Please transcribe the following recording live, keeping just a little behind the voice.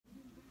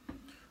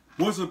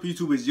What's up,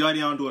 YouTube? It's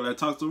Yachty on Doing.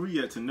 Let's talk to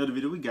react to another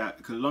video. We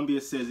got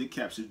Colombia says it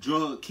captured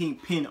drug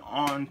kingpin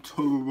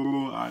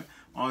Otoniel.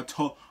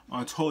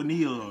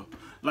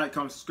 Like,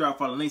 comment, subscribe,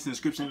 follow the links in the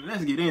description.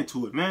 Let's get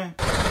into it, man.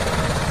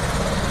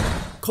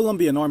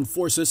 Colombian armed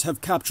forces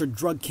have captured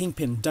drug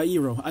kingpin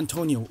Dairo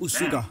Antonio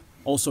Usuga,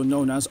 also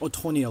known as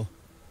Otoniel.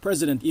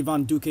 President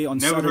Ivan Duque on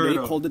Saturday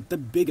called it the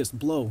biggest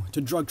blow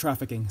to drug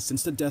trafficking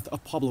since the death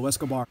of Pablo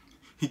Escobar.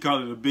 He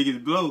called it the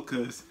biggest blow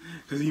because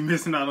he's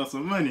missing out on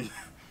some money.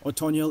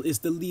 Otoniel is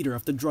the leader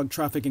of the drug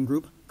trafficking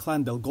group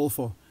Clan del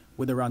Golfo,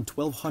 with around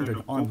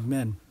 1,200 armed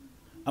men.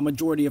 A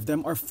majority of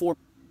them are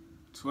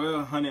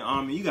 1,200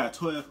 army. You got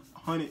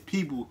 1,200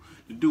 people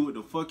to do what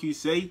the fuck you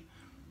say?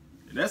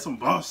 That's some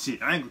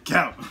bullshit. I ain't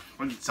gonna count.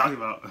 What are you talking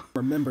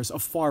about? Members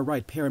of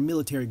far-right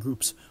paramilitary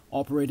groups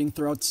operating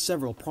throughout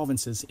several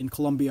provinces in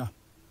Colombia.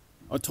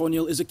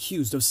 Otoniel is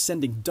accused of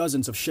sending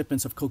dozens of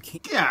shipments of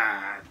cocaine.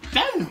 God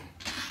damn!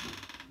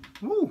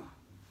 Woo!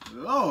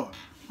 Lord!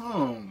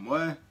 Oh,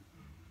 boy.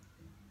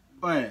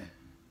 Boy,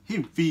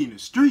 he feeding the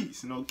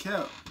streets, no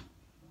cap.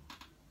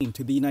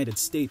 To the United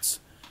States.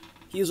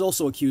 He is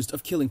also accused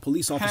of killing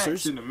police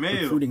officers,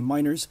 recruiting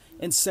minors,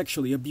 and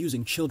sexually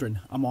abusing children,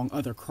 among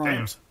other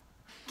crimes.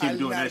 Keep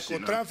doing that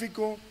shit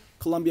now.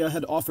 Colombia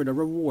had offered a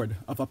reward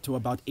of up to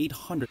about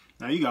 800.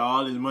 Now you got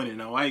all this money.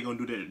 Now why you gonna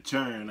do that to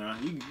churn? Now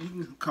you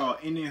can call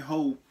any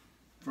hoe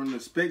from the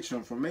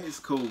spectrum from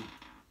Mexico.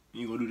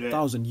 You gonna do that?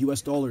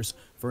 $1,000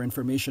 for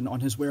information on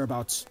his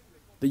whereabouts.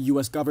 The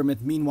U.S.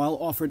 government, meanwhile,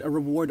 offered a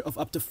reward of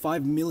up to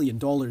 $5 million.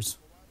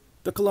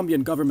 The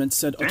Colombian government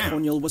said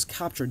Otoniel was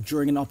captured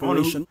during an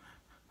operation.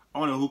 I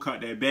don't know who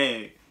caught that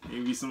bag.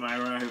 Maybe somebody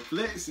around here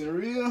flexing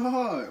real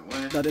hard,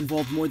 man. That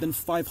involved more than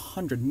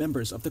 500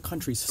 members of the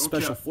country's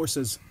special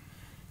forces.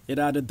 It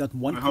added that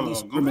one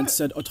police government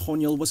said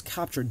Otoniel was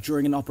captured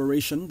during an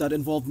operation that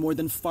involved more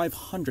than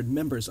 500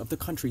 members of the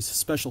country's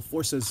special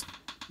forces.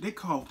 They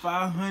called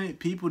 500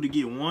 people to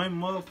get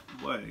one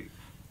motherfucker.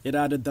 It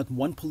added that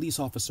one police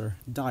officer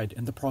died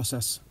in the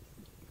process.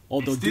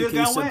 Although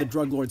Duque said the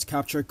drug lord's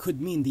capture could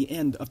mean the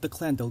end of the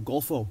Clan del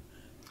Golfo.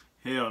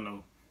 Hell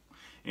no.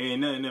 Ain't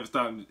nothing ever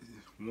stopped.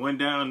 One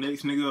down,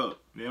 next nigga up.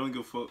 They don't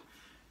give a fuck.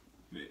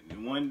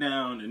 One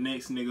down, the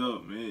next nigga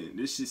up, man.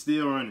 This shit's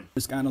still running.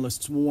 Risk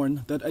analysts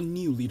warn that a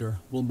new leader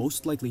will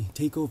most likely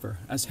take over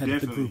as head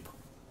of the group.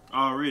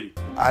 Already.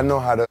 I know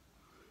how to.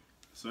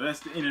 So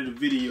that's the end of the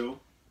video.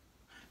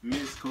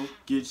 Mexico,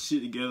 get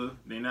shit together.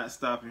 They not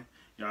stopping.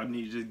 Y'all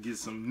need to just get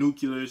some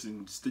nuclears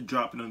and just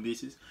dropping them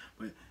bitches.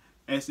 But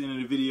that's the end of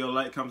the video.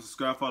 Like, comment,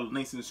 subscribe, follow the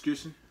links in the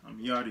description. I'm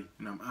Yachty,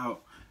 and I'm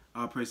out.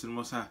 All praise to the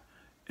Most High.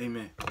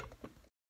 Amen.